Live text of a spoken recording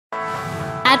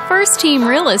At First Team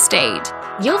Real Estate,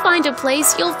 you'll find a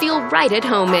place you'll feel right at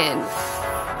home in.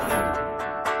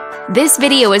 This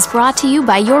video is brought to you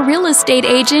by your real estate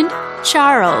agent,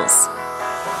 Charles.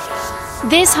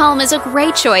 This home is a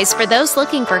great choice for those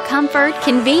looking for comfort,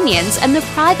 convenience, and the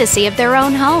privacy of their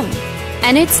own home.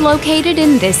 And it's located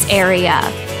in this area.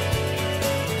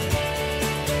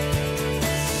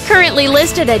 Currently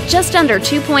listed at just under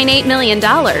 $2.8 million,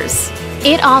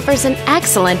 it offers an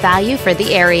excellent value for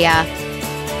the area.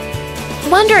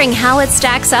 Wondering how it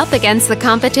stacks up against the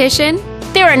competition?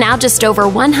 There are now just over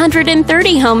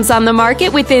 130 homes on the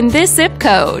market within this zip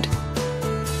code.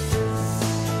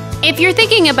 If you're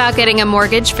thinking about getting a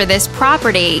mortgage for this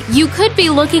property, you could be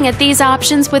looking at these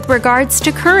options with regards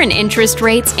to current interest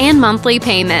rates and monthly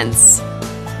payments.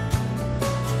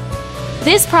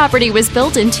 This property was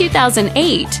built in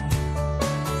 2008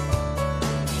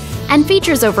 and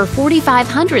features over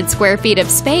 4,500 square feet of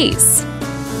space,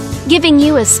 giving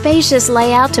you a spacious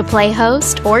layout to play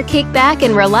host or kick back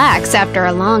and relax after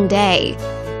a long day.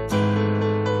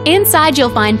 Inside,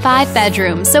 you'll find 5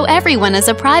 bedrooms, so everyone has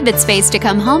a private space to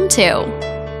come home to,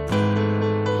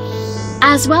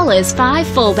 as well as 5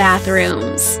 full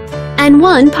bathrooms and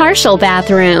 1 partial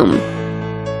bathroom.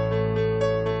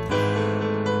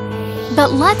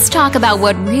 But let's talk about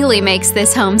what really makes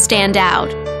this home stand out.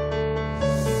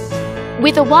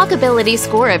 With a walkability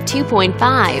score of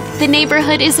 2.5, the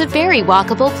neighborhood is a very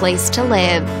walkable place to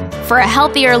live. For a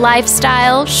healthier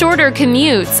lifestyle, shorter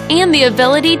commutes, and the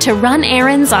ability to run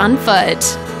errands on foot.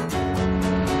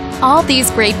 All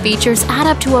these great features add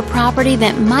up to a property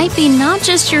that might be not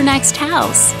just your next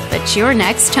house, but your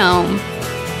next home.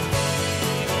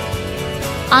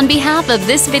 On behalf of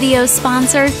this video's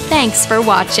sponsor, thanks for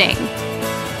watching.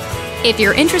 If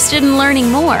you're interested in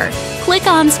learning more, click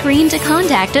on screen to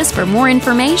contact us for more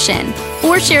information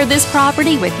or share this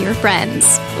property with your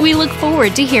friends. We look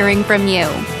forward to hearing from you.